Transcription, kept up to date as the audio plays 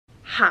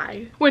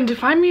Hi. When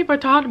Defy Me by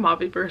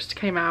Tadamavi first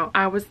came out,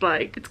 I was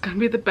like, it's gonna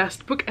be the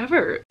best book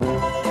ever.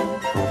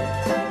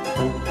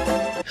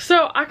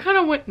 So I kind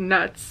of went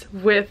nuts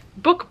with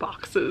book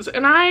boxes,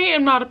 and I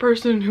am not a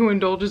person who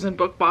indulges in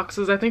book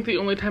boxes. I think the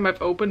only time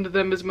I've opened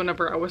them is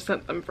whenever I was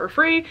sent them for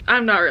free.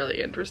 I'm not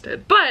really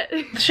interested. But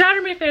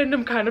Shatter Me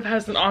fandom kind of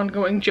has an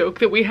ongoing joke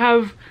that we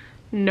have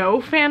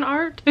no fan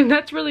art, and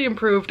that's really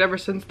improved ever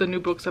since the new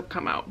books have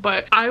come out.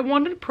 But I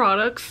wanted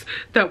products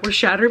that were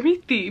Shatter Me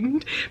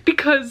themed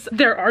because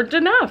there aren't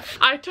enough.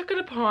 I took it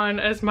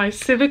upon as my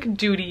civic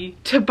duty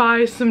to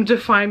buy some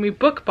Defy Me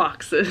book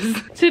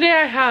boxes. Today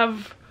I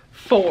have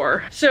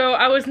 4. So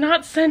I was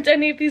not sent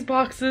any of these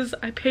boxes.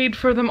 I paid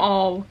for them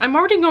all. I'm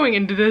already going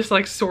into this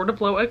like sort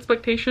of low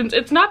expectations.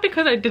 It's not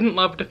because I didn't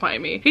love Defy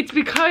Me. It's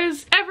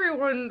because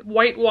everyone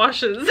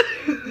whitewashes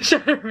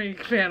Shatter Me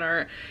fan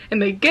art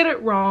and they get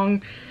it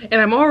wrong,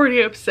 and I'm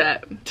already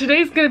upset.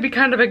 Today's gonna be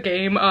kind of a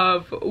game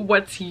of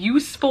what's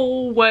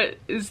useful, what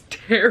is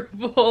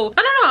terrible.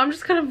 I don't know, I'm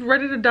just kind of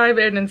ready to dive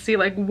in and see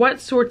like what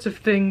sorts of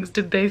things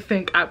did they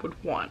think I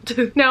would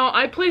want. Now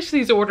I placed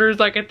these orders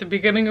like at the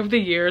beginning of the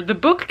year. The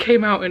book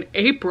came out in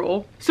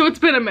April, so it's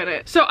been a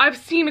minute. So I've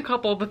seen a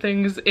couple of the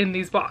things in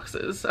these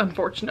boxes,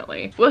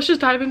 unfortunately. Let's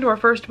just dive into our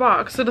first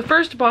box. So the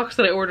first box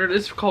that I ordered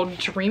is called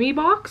Dreamy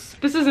Box.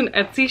 This is an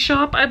Etsy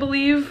shop, I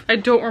believe. I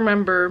don't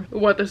remember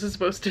what this is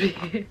supposed to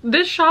be.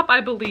 This shop,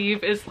 I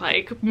believe, is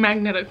like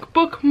magnetic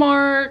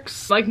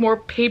bookmarks, like more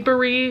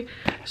papery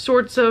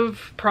sorts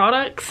of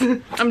products.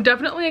 I'm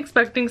definitely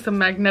expecting some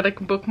magnetic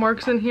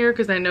bookmarks in here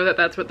because I know that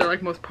that's what they're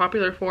like most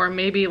popular for.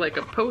 Maybe like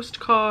a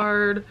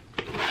postcard.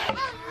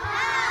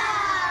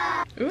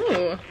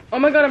 Ooh. Oh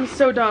my god, I'm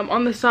so dumb.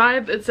 On the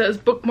side it says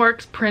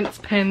bookmarks, prints,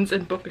 pens,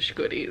 and bookish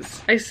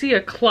goodies. I see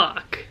a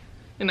clock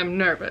and I'm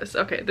nervous.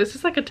 Okay, this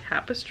is like a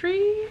tapestry?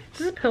 Is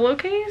this a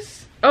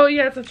pillowcase? Oh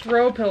yes, it's a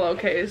throw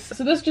pillowcase.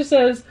 So this just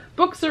says,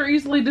 books are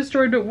easily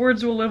destroyed but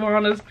words will live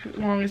on as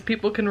long as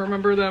people can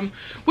remember them.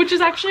 Which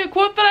is actually a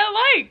quote that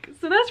I like.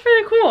 So that's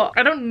really cool.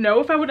 I don't know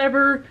if I would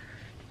ever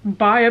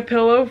buy a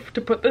pillow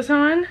to put this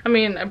on. I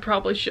mean, I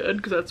probably should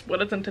because that's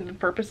what its intended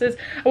purpose is.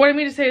 What I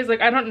mean to say is like,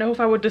 I don't know if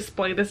I would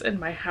display this in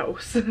my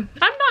house. I'm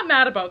not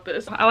mad about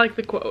this. I like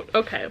the quote.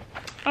 Okay,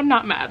 I'm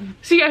not mad.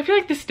 See, I feel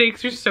like the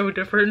stakes are so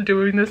different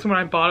doing this when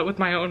I bought it with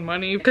my own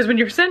money, because when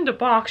you're sent a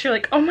box, you're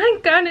like, oh my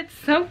god, it's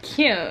so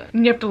cute.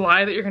 And you have to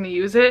lie that you're gonna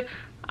use it.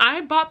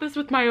 I bought this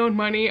with my own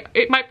money.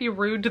 It might be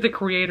rude to the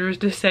creators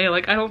to say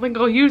like, I don't think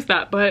I'll use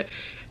that, but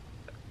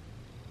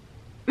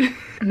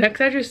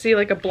next I just see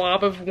like a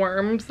blob of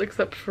worms,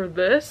 except for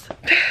this.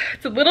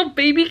 It's a little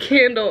baby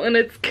candle and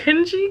it's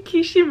Kenji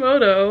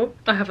Kishimoto.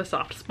 I have a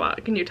soft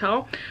spot, can you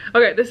tell?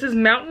 Okay, this is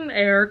mountain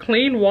air,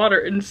 clean water,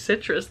 and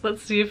citrus.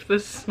 Let's see if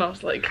this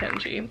smells like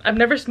Kenji. I've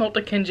never smelled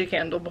a Kenji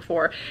candle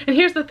before. And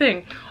here's the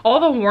thing, all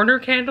the Warner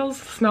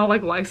candles smell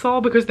like Lysol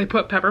because they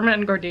put peppermint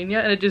and gardenia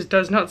and it just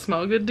does not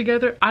smell good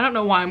together. I don't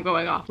know why I'm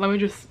going off. Let me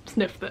just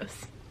sniff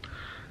this.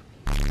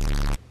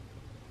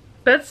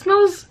 That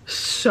smells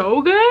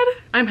so good.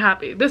 I'm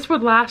happy. This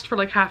would last for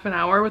like half an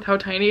hour with how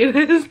tiny it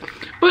is,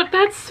 but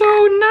that's so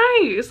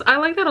nice. I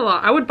like that a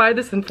lot. I would buy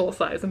this in full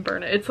size and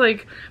burn it. It's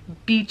like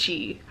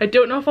beachy. I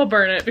don't know if I'll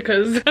burn it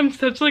because I'm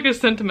such like a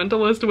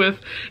sentimentalist with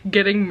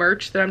getting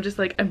merch that I'm just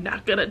like, I'm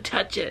not gonna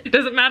touch it. It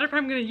doesn't matter if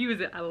I'm gonna use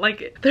it. I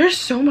like it. There's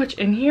so much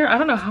in here. I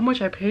don't know how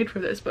much I paid for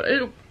this, but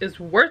it is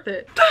worth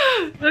it.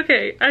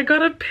 Okay, I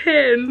got a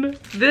pin.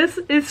 This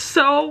is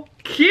so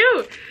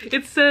cute.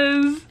 It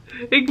says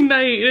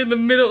Ignite, and in the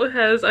middle it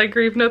has I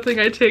grieve nothing,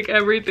 I take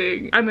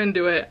everything. I'm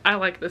into it. I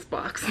like this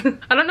box.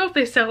 I don't know if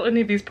they sell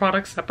any of these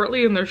products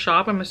separately in their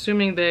shop. I'm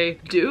assuming they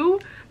do,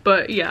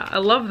 but yeah, I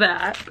love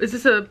that. Is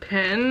this a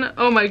pen?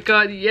 Oh my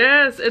god,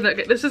 yes. And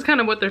okay, this is kind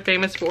of what they're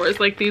famous for, is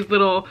like these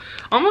little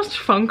almost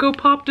Funko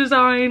Pop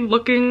design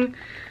looking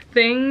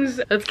things.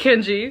 That's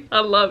Kenji. I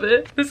love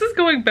it. This is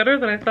going better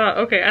than I thought.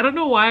 Okay, I don't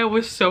know why I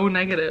was so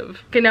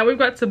negative. Okay, now we've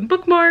got some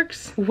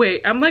bookmarks.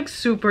 Wait, I'm like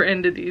super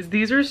into these.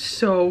 These are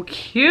so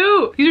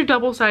cute. These are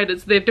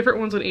double-sided, so they have different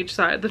ones on each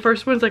side. The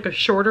first one's like a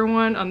shorter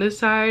one on this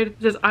side.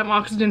 It says, I'm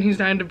oxygen, he's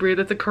dying to breathe.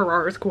 That's a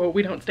Carrara's quote.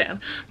 We don't stand.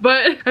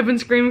 But I've been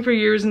screaming for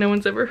years, no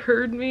one's ever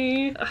heard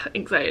me. Ugh,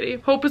 anxiety.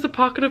 Hope is a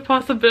pocket of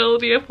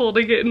possibility. I'm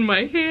holding it in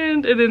my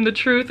hand. And then the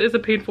truth is a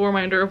painful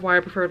reminder of why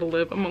I prefer to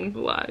live among the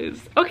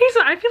lies. Okay,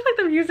 so I feel like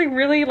they're using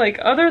really, like,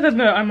 other than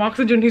the I'm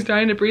oxygen, he's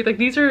dying to breathe, like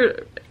these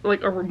are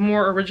like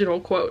more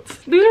original quotes.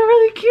 These are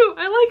really cute.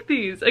 I like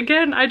these.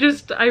 Again, I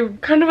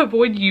kind of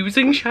avoid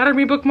using Shatter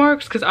Me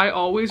bookmarks because I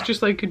always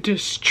just like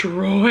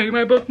destroy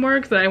my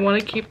bookmarks and I want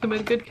to keep them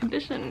in good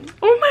condition.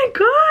 Oh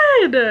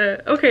my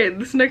god. Okay,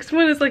 this next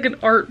one is like an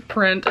art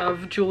print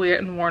of Juliet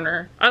and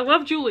Warner. I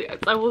love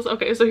Juliet's.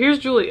 Okay, so here's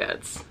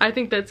Juliet's. I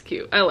think that's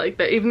cute. I like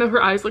that, even though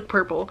her eyes look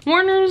purple.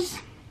 Warner's,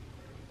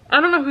 I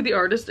don't know who the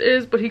artist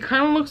is, but he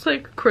kind of looks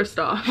like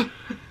Kristoff.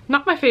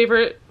 Not my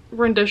favorite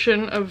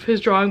rendition of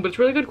his drawing, but it's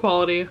really good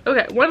quality.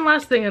 Okay, one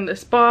last thing in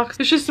this box.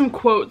 It's just some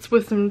quotes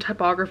with some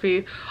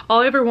typography.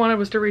 All I ever wanted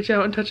was to reach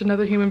out and touch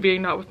another human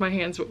being, not with my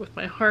hands, but with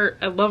my heart.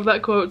 I love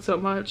that quote so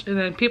much. And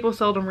then people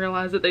seldom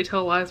realize that they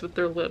tell lies with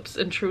their lips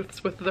and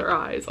truths with their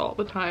eyes all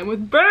the time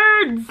with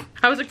birds.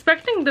 I was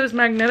expecting those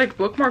magnetic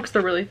bookmarks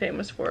they're really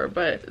famous for,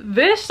 but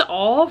this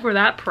all for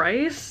that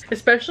price,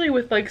 especially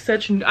with like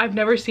such, I've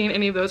never seen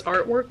any of those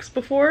artworks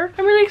before.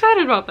 I'm really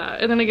excited about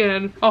that. And then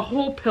again, a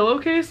whole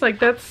pillowcase, like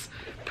that's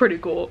pretty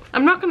cool.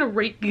 I'm not gonna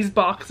rate these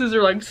boxes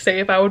or like say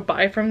if I would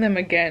buy from them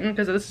again,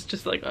 because this is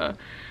just like a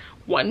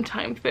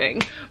one-time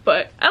thing,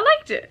 but I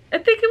liked it. I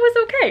think it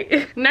was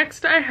okay.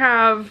 Next I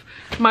have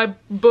my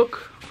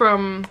book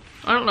from,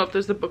 I don't know if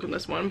there's the book in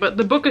this one, but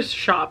the Bookish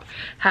shop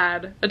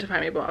had a Defy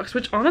Me box,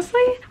 which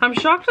honestly, I'm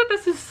shocked that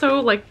this is so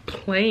like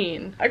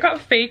plain. I got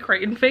Fake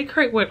Crate and Fake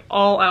Crate went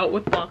all out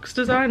with box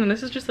design, and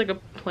this is just like a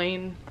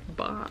plain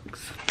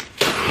box.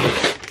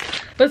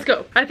 Let's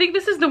go. I think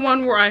this is the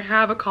one where I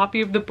have a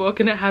copy of the book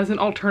and it has an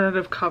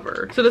alternative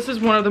cover. So this is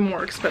one of the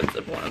more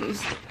expensive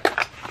ones.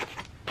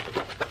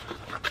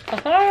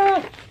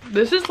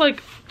 This is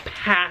like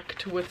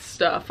packed with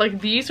stuff.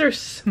 Like these are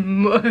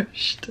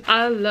smushed.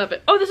 I love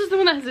it. Oh, this is the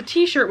one that has a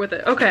t-shirt with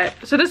it. Okay,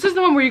 so this is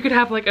the one where you could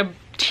have like a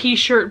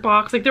t-shirt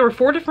box. Like there were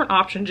 4 different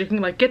options. You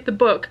can like get the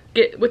book,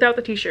 get without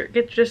the t-shirt,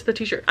 get just the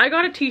t-shirt. I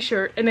got a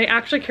t-shirt and they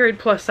actually carried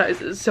plus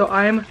sizes, so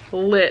I'm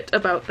lit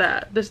about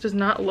that. This does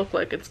not look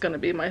like it's gonna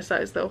be my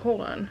size though.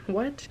 Hold on,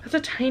 what? That's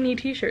a tiny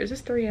t-shirt. Is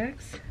this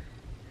 3X?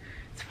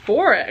 It's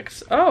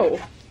 4X. Oh,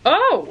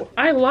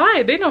 I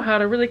lied. They know how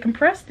to really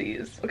compress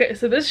these. Okay,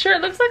 so this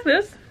shirt looks like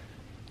this.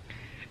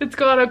 It's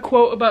got a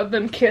quote about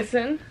them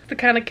kissing. The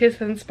kind of kiss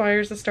that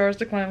inspires the stars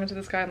to climb into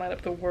the sky and light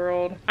up the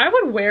world. I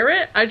would wear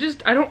it. I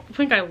don't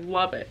think I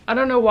love it. I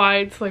don't know why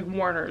it's like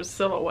Warner's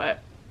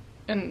silhouette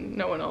and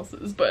no one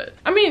else's, but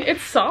I mean,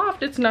 it's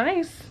soft, it's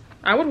nice.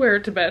 I would wear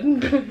it to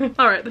bed.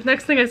 All right, the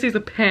next thing I see is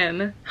a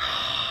pen.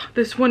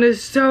 This one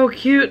is so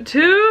cute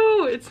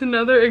too. It's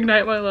another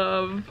Ignite My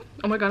Love.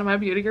 Oh my god, am I a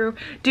beauty girl?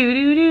 Do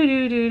do do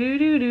do do do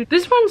do do.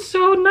 This one's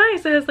so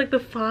nice. It has like the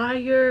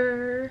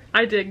fire.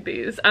 I dig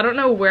these. I don't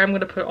know where I'm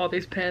gonna put all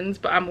these pins,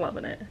 but I'm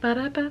loving it. Ba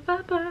 -da -ba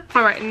 -ba -ba.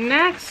 All right,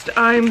 next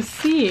I'm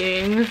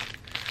seeing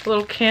a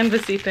little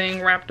canvasy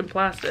thing wrapped in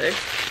plastic.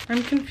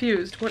 I'm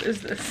confused. What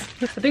is this?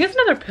 I think it's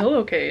another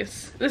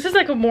pillowcase. This is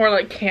like a more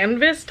like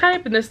canvas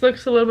type, and this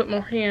looks a little bit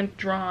more hand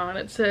drawn.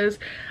 It says,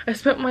 "I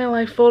spent my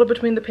life folded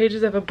between the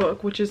pages of a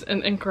book," which is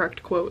an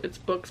incorrect quote. It's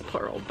books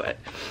plural, but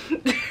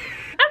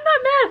I'm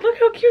not mad. Look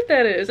how cute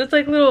that is. It's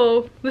like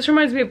little, this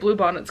reminds me of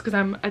Bluebonnets because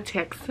I'm a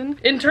Texan.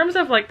 In terms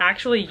of like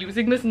actually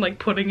using this and like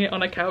putting it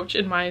on a couch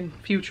in my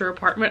future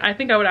apartment, I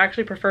think I would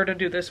actually prefer to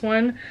do this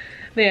one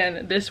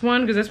than this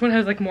one, because this one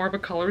has like more of a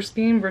color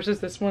scheme versus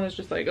this one is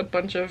just like a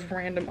bunch of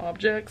random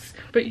objects.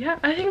 But yeah,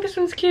 I think this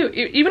one's cute.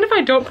 Even if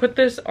I don't put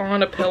this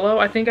on a pillow,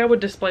 I think I would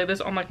display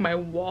this on like my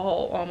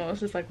wall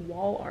almost. It's like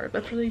wall art.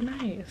 That's really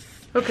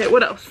nice. Okay,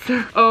 what else?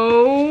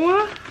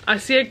 Oh, I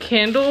see a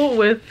candle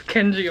with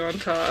Kenji on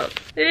top.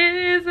 It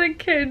is a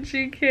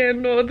Kenji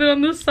candle. Then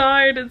on the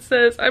side it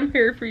says, "I'm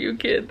here for you,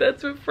 kid.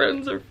 That's what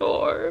friends are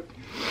for."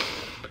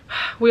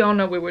 We all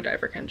know we would die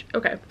for Kenji.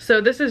 Okay, so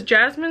this is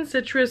Jasmine,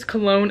 Citrus,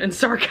 Cologne, and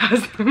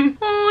Sarcasm.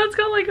 Oh, it's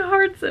got like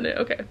hearts in it.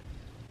 Okay.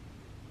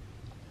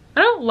 I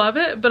don't love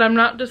it, but I'm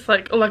not just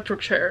like electric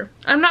chair.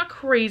 I'm not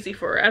crazy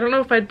for it. I don't know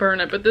if I'd burn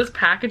it, but this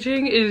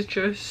packaging is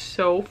just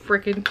so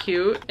freaking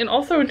cute. And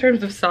also in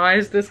terms of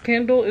size, this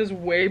candle is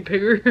way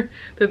bigger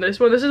than this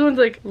one. This one's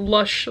like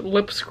Lush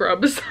lip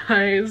scrub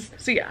size.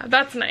 So yeah,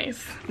 that's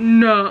nice.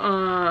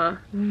 Nuh-uh.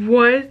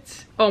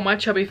 What? Oh, my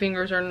chubby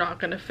fingers are not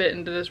gonna fit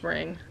into this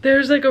ring.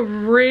 There's like a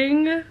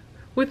ring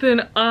with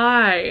an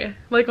eye,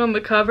 like on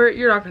the cover.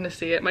 You're not gonna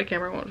see it. My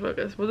camera won't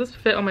focus. Will this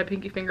fit on my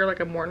pinky finger like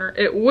a Warner?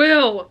 It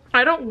will.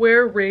 I don't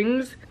wear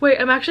rings. Wait,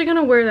 I'm actually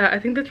gonna wear that. I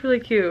think that's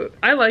really cute.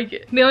 I like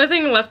it. The only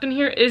thing left in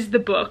here is the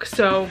book,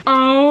 so.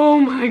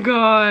 Oh my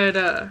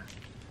god.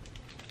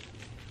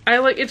 I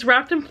like, it's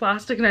wrapped in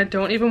plastic and I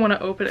don't even want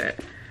to open it.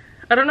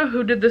 I don't know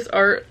who did this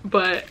art,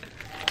 but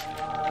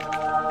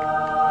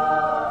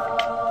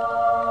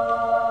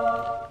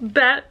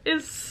that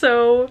is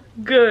so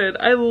good.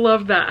 I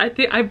love that. I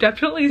think I've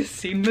definitely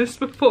seen this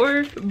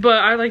before, but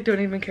I like don't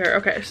even care.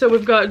 Okay, so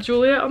we've got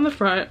Juliet on the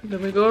front,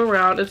 then we go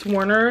around. It's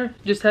Warner,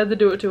 just had to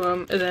do it to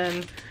him, and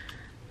then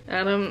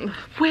Adam.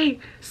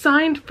 Wait,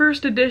 signed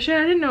first edition?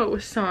 I didn't know it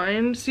was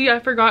signed. See, I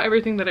forgot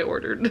everything that I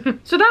ordered.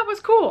 So that was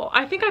cool.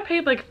 I think I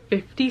paid like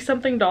 50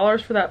 something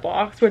dollars for that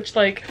box, which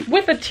like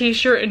with a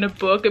t-shirt and a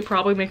book, it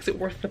probably makes it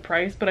worth the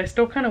price, but I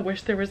still kind of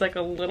wish there was like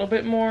a little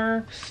bit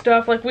more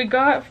stuff. Like we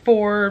got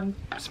 4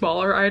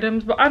 smaller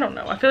items, but I don't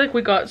know. I feel like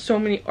we got so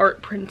many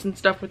art prints and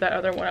stuff with that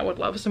other one. I would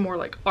love some more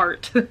like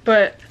art.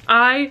 But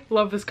I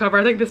love this cover.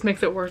 I think this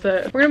makes it worth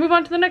it. We're gonna move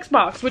on to the next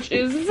box, which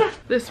is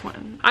this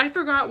one. I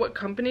forgot what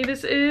company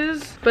this is,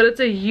 but it's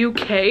a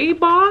UK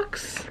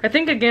box. I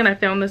think again I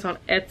found this on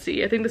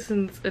Etsy. I think this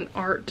is an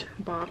art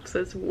box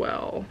as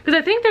well, because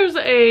I think there's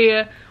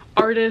a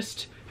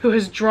artist who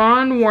has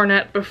drawn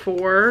Warnett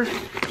before,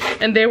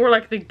 and they were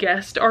like the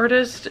guest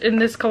artist in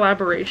this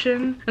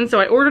collaboration. And so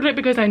I ordered it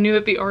because I knew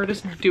that the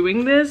artist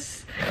doing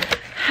this.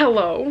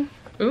 Hello.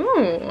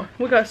 Ooh,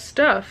 we got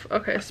stuff.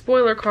 Okay,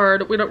 spoiler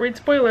card. We don't read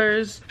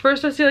spoilers.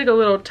 First I see like a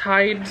little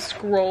tied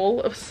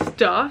scroll of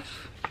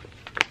stuff.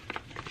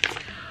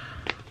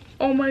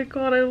 Oh my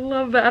god, I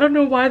love that. I don't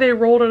know why they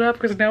rolled it up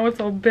because now it's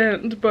all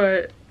bent,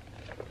 but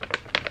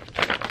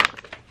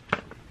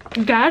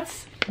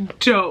that's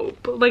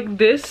dope. Like,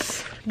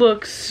 this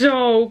looks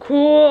so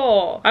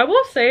cool. I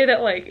will say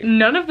that like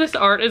none of this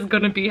art is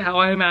gonna be how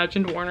I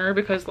imagined Warner,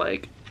 because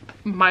like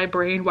my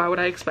brain, why would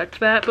I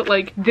expect that? But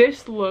like,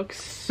 this looks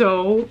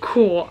so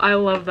cool. I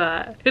love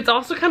that. It's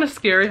also kind of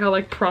scary how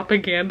like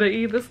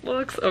propaganda-y this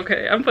looks.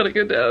 Okay, I'm putting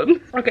it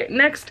down. Okay,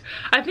 next,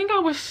 I think I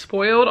was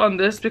spoiled on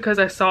this because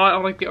I saw it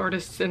on like the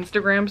artist's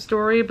Instagram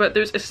story, but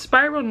there's a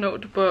spiral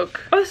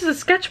notebook. Oh, this is a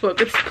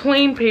sketchbook. It's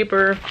plain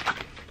paper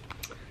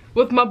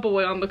with my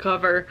boy on the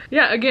cover.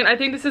 Yeah, again, I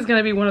think this is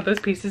gonna be one of those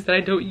pieces that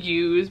I don't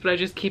use, but I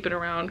just keep it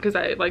around because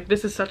I like,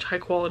 this is such high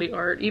quality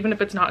art. Even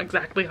if it's not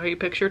exactly how you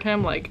pictured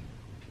him, like,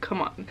 come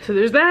on. So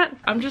there's that.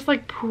 I'm just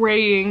like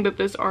praying that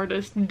this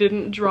artist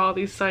didn't draw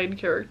these side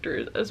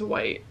characters as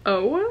white.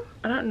 Oh,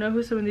 I don't know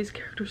who some of these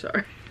characters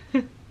are.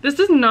 This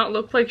does not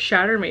look like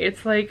Shatter Me.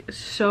 It's like,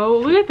 so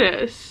look at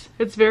this.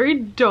 It's very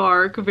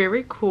dark,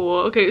 very cool.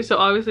 Okay, so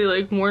obviously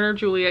like Warner,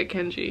 Juliet,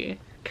 Kenji.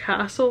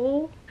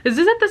 Castle. Is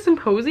this at the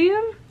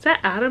symposium? Is that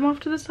Adam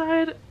off to the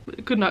side?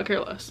 Could not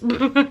care less.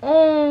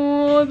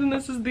 Oh, then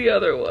this is the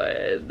other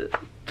one.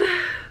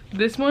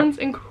 This one's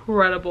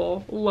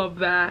incredible. Love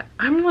that.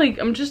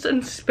 I'm just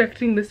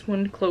inspecting this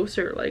one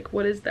closer. Like,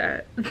 what is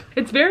that?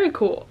 It's very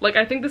cool. Like,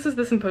 I think this is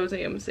the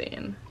symposium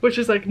scene, which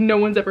is like, no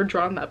one's ever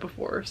drawn that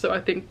before. So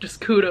I think just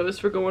kudos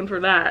for going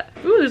for that.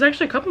 Ooh, there's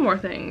actually a couple more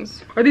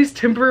things. Are these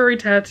temporary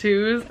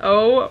tattoos?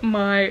 Oh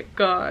my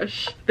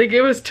gosh. They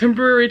gave us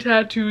temporary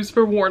tattoos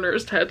for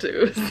Warner's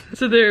tattoos.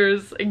 So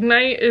there's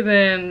Ignite, and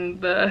then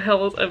the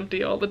Hell is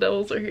Empty, all the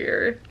devils are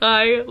here.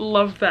 I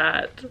love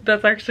that.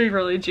 That's actually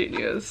really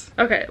genius.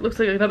 Okay. Looks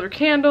like another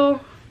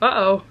candle.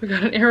 Uh-oh, we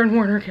got an Aaron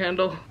Warner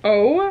candle.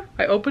 Oh,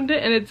 I opened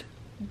it and it's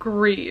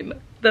green.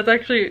 That's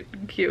actually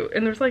cute.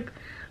 And there's like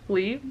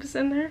leaves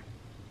in there.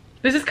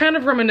 This is kind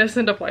of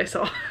reminiscent of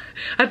Lysol.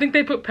 I think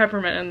they put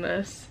peppermint in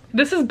this.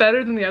 This is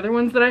better than the other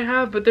ones that I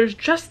have, but there's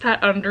just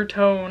that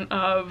undertone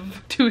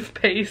of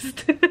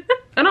toothpaste.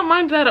 I don't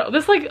mind that.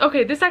 This like,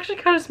 okay, this actually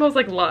kind of smells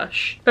like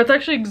Lush. That's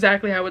actually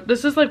exactly how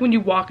this is like when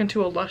you walk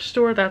into a Lush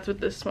store, that's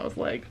what this smells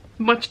like.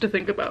 Much to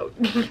think about.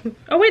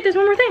 Oh wait, there's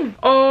one more thing.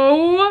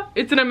 Oh,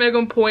 it's an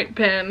Omega Point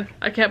pen.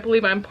 I can't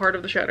believe I'm part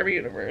of the Shatter Me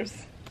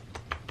universe.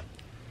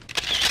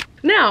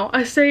 Now,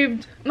 I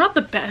saved, not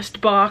the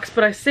best box,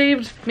 but I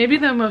saved maybe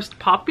the most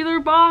popular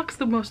box,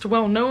 the most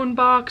well-known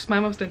box, my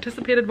most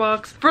anticipated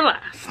box for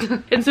last.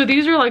 And so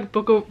these are like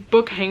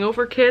book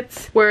hangover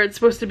kits, where it's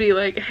supposed to be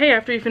like, hey,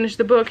 after you finish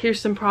the book,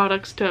 here's some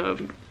products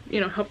to, you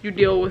know, help you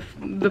deal with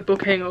the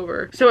book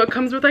hangover. So it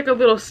comes with like a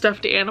little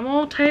stuffed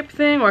animal type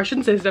thing, or I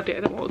shouldn't say stuffed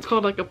animal, it's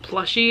called like a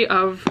plushie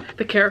of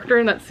the character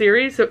in that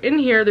series. So in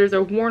here there's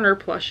a Warner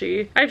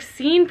plushie. I've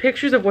seen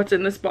pictures of what's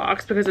in this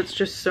box because it's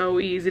just so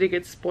easy to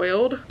get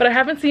spoiled, but I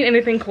haven't seen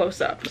anything close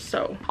up.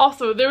 So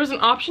also there was an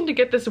option to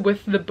get this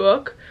with the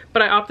book,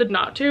 but I opted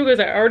not to because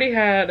I already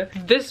had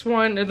this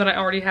one, and then I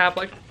already have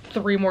like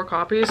 3 more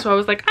copies, so I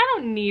was like, I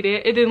don't need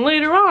it. And then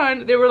later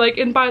on they were like,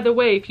 and by the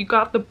way, if you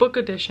got the book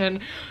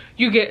edition,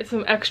 you get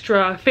some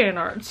extra fan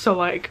art. So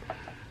like,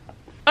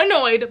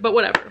 annoyed, but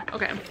whatever.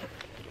 Okay,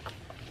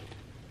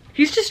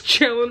 he's just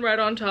chilling right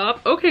on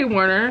top. Okay,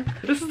 Warner,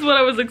 this is what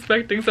I was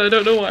expecting, so I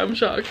don't know why I'm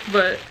shocked,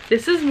 but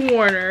this is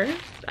Warner.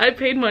 I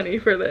paid money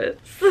for this.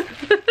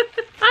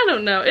 I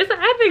don't know,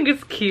 I think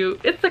it's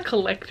cute. It's a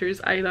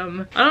collector's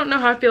item. I don't know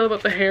how I feel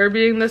about the hair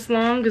being this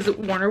long, because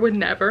Warner would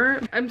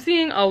never. I'm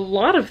seeing a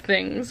lot of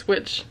things,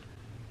 which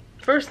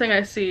first thing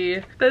I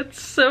see,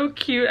 that's so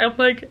cute. I'm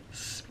like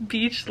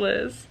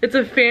speechless. It's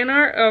a fan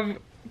art of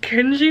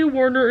Kenji,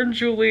 Warner, and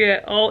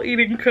Juliet all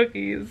eating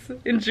cookies.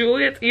 And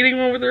Juliet's eating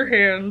one with her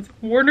hands,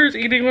 Warner's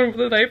eating one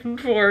with a knife and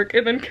fork,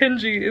 and then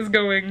Kenji is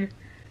going,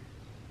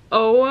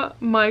 oh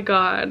my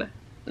god.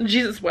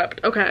 Jesus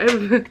wept.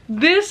 Okay.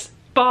 This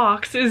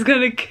box is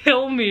gonna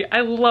kill me.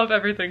 I love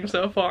everything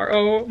so far.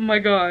 Oh my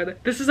god.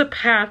 This is a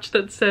patch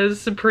that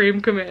says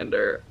Supreme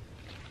Commander.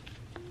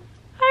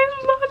 I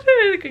love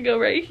it. It could go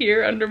right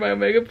here under my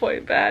Omega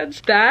Point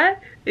badge.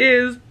 That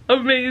is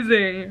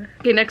amazing.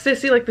 Okay, next I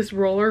see like this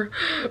roller.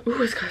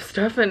 Ooh, it's got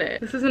stuff in it.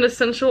 This is an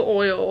essential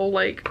oil,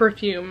 like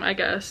perfume, I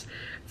guess.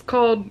 It's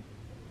called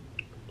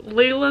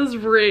Layla's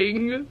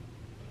Ring.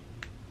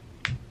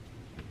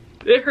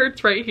 It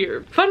hurts right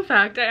here. Fun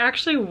fact, I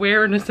actually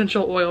wear an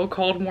essential oil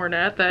called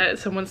Warnett that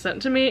someone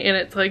sent to me, and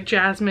it's like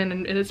jasmine,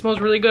 and it smells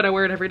really good. I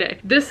wear it every day.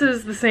 This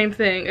is the same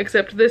thing,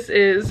 except this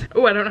is,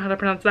 oh, I don't know how to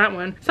pronounce that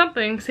one.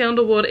 Something,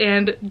 sandalwood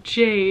and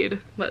jade.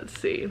 Let's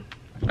see.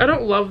 I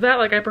don't love that.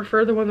 Like, I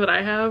prefer the one that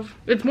I have.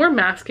 It's more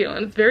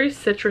masculine. It's very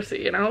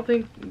citrusy, and I don't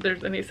think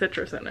there's any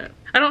citrus in it.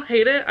 I don't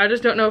hate it. I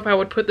just don't know if I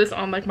would put this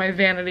on like my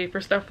vanity for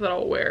stuff that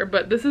I'll wear.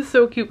 But this is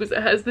so cute because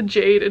it has the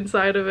jade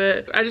inside of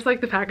it. I just like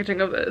the packaging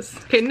of this.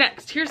 Okay,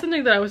 next, here's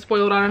something that I was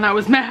spoiled on and I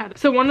was mad.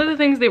 So one of the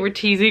things they were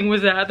teasing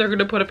was that they're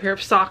gonna put a pair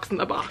of socks in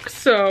the box.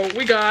 So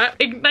we got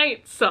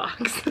Ignite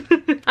socks.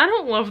 I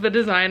don't love the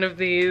design of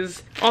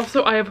these.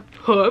 Also, I have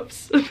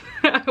hooves.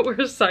 I wear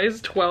a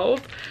size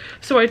 12.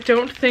 So I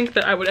don't think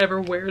that I would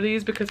ever wear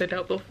these because I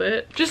doubt they'll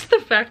fit. Just the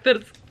fact that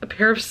it's a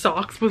pair of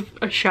socks with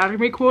a Shatter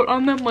Me quote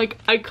on them,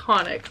 like,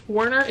 iconic.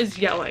 Warner is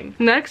yelling.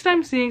 Next,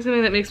 I'm seeing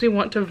something that makes me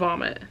want to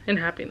vomit in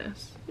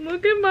happiness.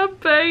 Look at my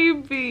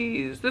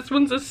babies. This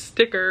one's a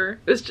sticker.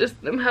 It's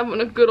just them having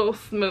a good old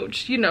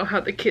smooch. You know how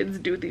the kids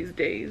do these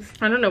days.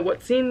 I don't know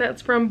what scene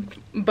that's from,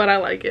 but I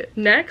like it.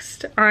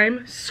 Next,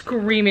 I'm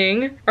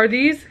screaming. Are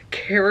these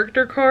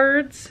character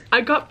cards?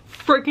 I got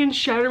freaking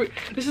Shatter Me.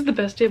 This is the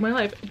best day of my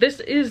life. This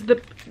is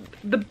the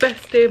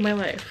best day of my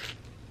life.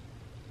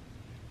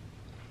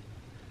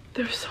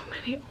 There's so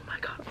many. Oh my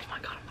god, oh my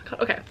god, oh my god.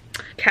 Okay.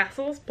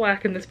 Castle's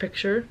black in this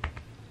picture.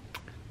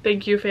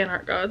 Thank you, fan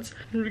art gods.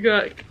 We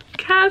got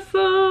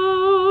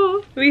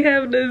Castle. We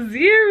have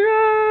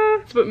Nazira.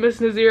 That's what Miss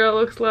Nazira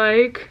looks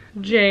like.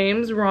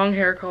 James, wrong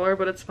hair color,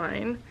 but it's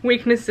fine.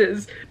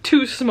 Weaknesses,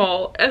 too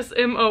small,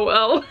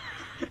 SMOL.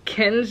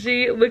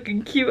 Kenji,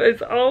 looking cute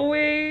as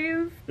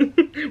always.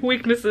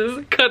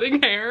 Weaknesses,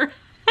 cutting hair.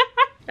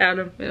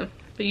 Adam, yeah.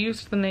 They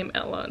used the name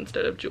Ella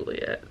instead of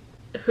Juliet.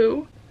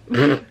 Who?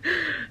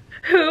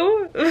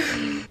 Who?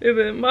 And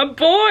then my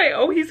boy.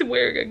 Oh, he's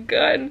wearing a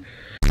gun.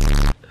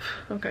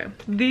 Okay,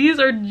 these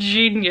are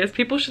genius.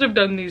 People should have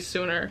done these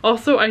sooner.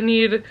 Also, I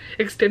need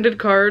extended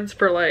cards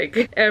for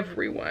like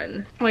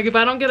everyone. Like, if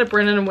I don't get a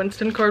Brennan and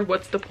Winston card,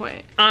 what's the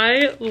point?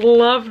 I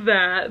love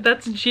that.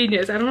 That's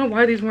genius. I don't know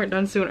why these weren't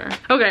done sooner.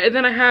 Okay, and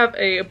then I have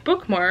a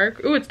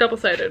bookmark. Ooh, it's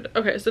double-sided.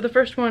 Okay, so the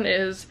first one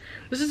is,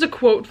 this is a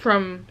quote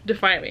from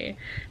Defy Me.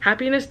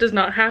 Happiness does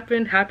not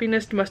happen.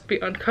 Happiness must be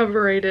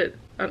uncovered.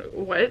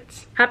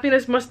 What?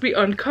 Happiness must be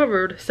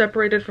uncovered,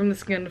 separated from the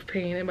skin of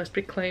pain. It must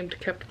be claimed,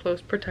 kept close,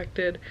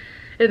 protected.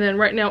 And then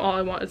right now all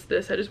I want is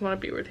this. I just want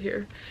to be with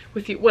you,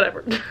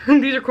 whatever.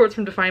 These are quotes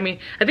from Defy Me.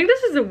 I think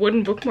this is a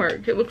wooden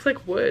bookmark. It looks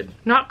like wood.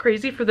 Not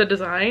crazy for the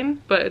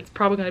design, but it's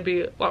probably going to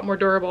be a lot more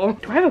durable.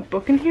 Do I have a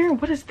book in here?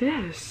 What is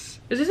this?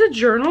 Is this a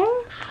journal?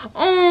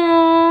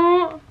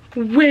 Oh,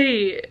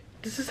 wait.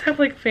 Does this have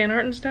like fan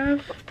art and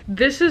stuff?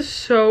 This is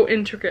so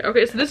intricate.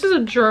 Okay, so this is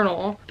a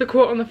journal. The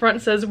quote on the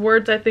front says,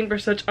 "Words I think are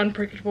such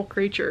unpredictable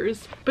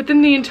creatures." But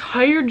then the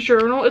entire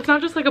journal, it's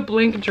not just like a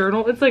blank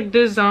journal, it's like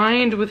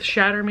designed with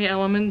Shatter Me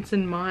elements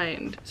in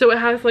mind. So it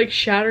has like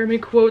Shatter Me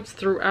quotes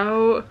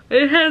throughout.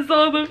 It has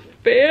all the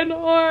fan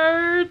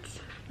art.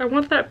 I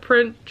want that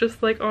print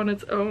just like on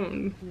its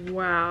own.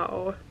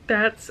 Wow,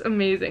 that's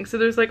amazing. So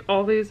there's like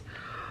all these,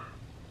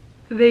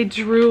 they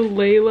drew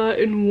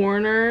Layla and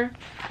Warner.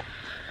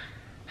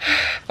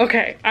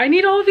 Okay, I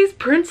need all of these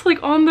prints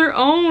like on their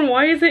own.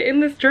 Why is it in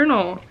this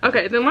journal?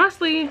 Okay, then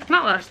lastly,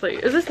 not lastly,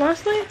 is this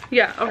lastly?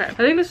 Yeah, okay. I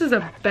think this is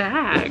a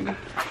bag.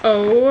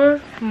 Oh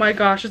my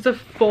gosh, it's a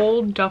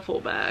full duffel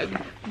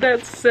bag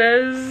that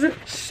says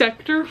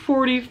Sector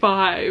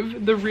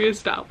 45, the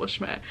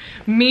reestablishment.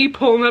 Me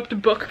pulling up to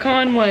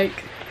BookCon,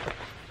 like,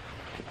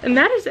 and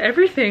that is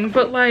everything,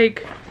 but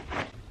like,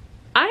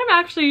 I am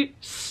actually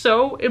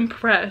so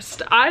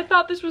impressed. I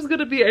thought this was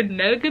gonna be a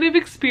negative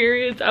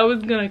experience. I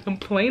was gonna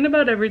complain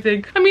about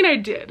everything. I mean, I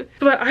did,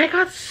 but I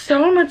got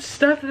so much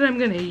stuff that I'm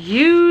gonna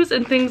use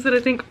and things that I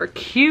think are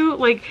cute.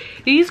 Like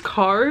these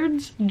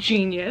cards,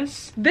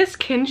 genius. This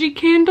Kenji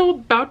candle,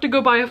 about to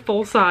go buy a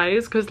full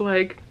size because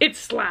like it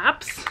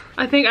slaps.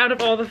 I think out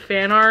of all the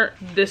fan art,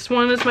 this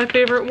one is my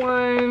favorite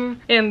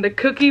one. And the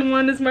cookie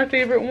one is my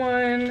favorite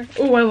one.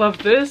 Oh, I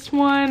love this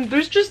one.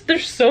 There's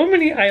so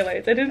many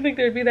highlights. I didn't think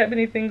there'd be that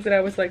many things that I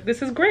was like,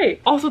 this is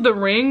great. Also the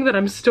ring that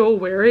I'm still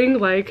wearing,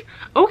 like,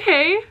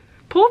 okay,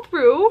 pull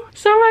through.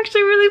 So I'm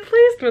actually really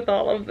pleased with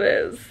all of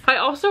this. I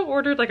also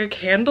ordered like a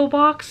candle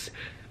box,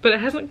 but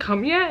it hasn't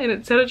come yet and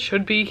it said it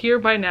should be here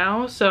by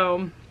now,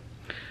 so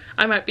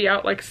I might be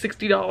out like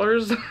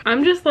 $60.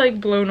 I'm just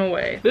like blown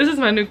away. This is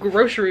my new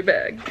grocery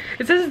bag.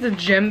 It says it's a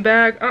gym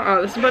bag.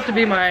 This is about to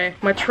be my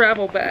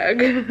travel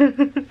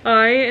bag.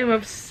 I am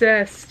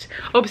obsessed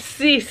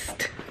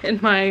in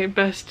my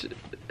best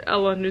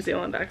Ella New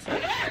Zealand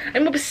accent.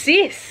 I'm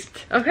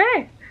obsessed.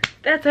 Okay,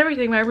 that's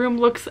everything. My room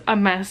looks a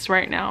mess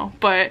right now,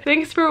 but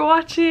thanks for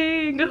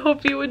watching. I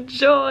hope you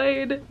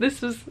enjoyed.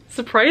 This was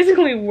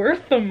surprisingly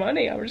worth the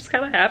money. I'm just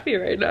kind of happy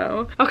right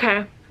now.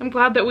 Okay, I'm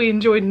glad that we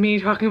enjoyed me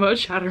talking about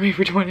Shatter Me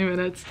for 20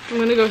 minutes. I'm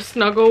gonna go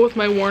snuggle with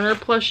my Warner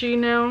plushie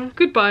now.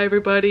 Goodbye,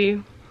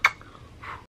 everybody.